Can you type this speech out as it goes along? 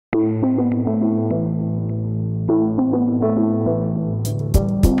Mars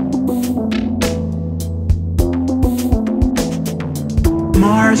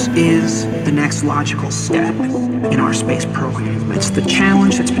is the next logical step in our space program. It's the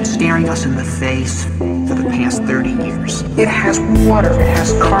challenge that's been staring us in the face for the past 30 years. It has water, it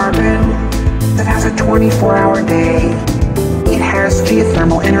has carbon, it has a 24-hour day, it has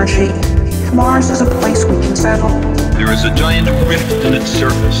geothermal energy. Mars is a place we can settle. There is a giant rift in its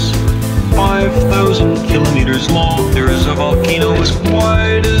surface, 5,000 kilometers long. There is a volcano as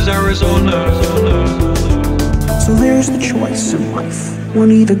wide as Arizona. So there's the choice in life. One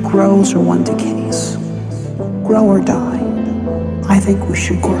either grows or one decays. Grow or die. I think we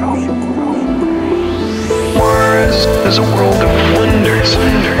should grow. Mars is a world of wonders.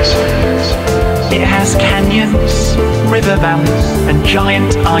 It has canyons, river valleys, and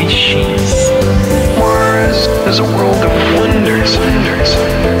giant ice sheets. Mars is a world of wonders.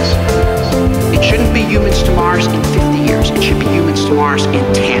 It shouldn't be humans to Mars in 50 years. It should be humans to Mars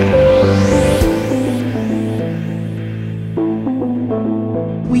in 10.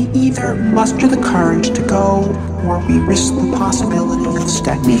 We either muster the courage to go, or we risk the possibility of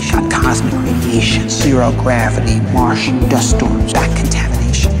stagnation, cosmic radiation, zero gravity, Martian dust storms, that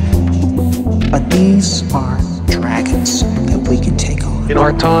contamination. But these are dragons that we can take on. In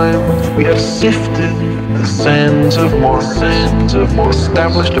our time, we have sifted the sands of Mars,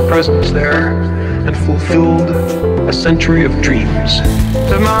 established a presence there, and fulfilled a century of dreams.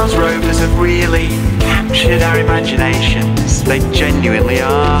 The Mars rovers have really captured our imaginations. They genuinely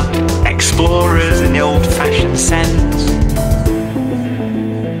are explorers in the old-fashioned sense.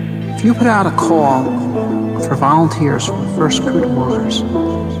 If you put out a call for volunteers for the first crew to Mars,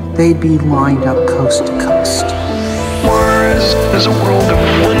 they'd be lined up coast to coast. Mars is a world of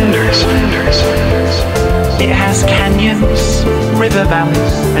wonders. It has canyons, river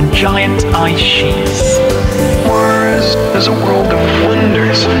valleys, and giant ice sheets. Mars is a world of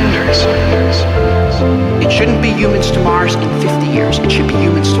wonders. It shouldn't be humans to Mars in 50 years. It should be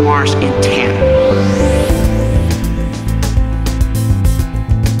humans to Mars in 10.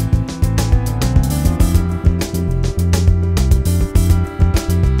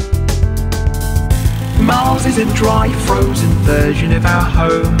 Mars is a dry, frozen version of our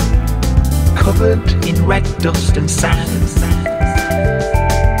home, covered in red dust and sand.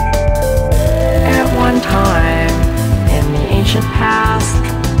 At one time, in the ancient past,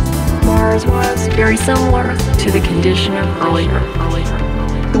 Mars was very similar to the condition of early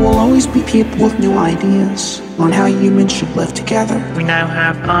Earth. There will always be people with new ideas on how humans should live together. We now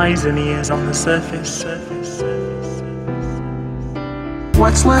have eyes and ears on the surface.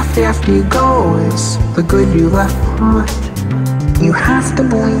 What's left after you go is the good you left behind. You have to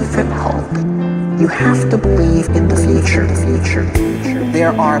believe in hope. You have to believe in the future.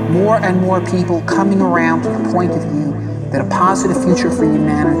 There are more and more people coming around to the point of view that a positive future for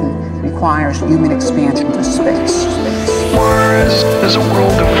humanity requires human expansion to space. Mars is a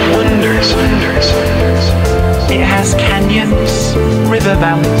world of wonders. It has canyons, river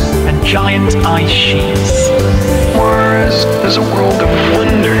valleys, and giant ice sheets. Mars is a world of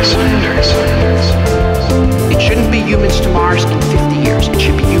wonders. It shouldn't be humans to Mars in 50 years. It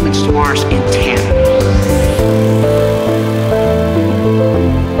should be humans to Mars in 10.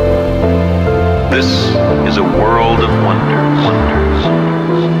 This is a world of wonders.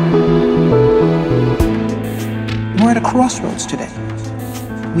 We're at a crossroads today.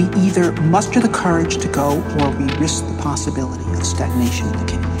 We either muster the courage to go, or we risk the possibility of stagnation and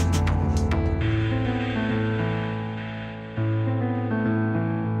decay.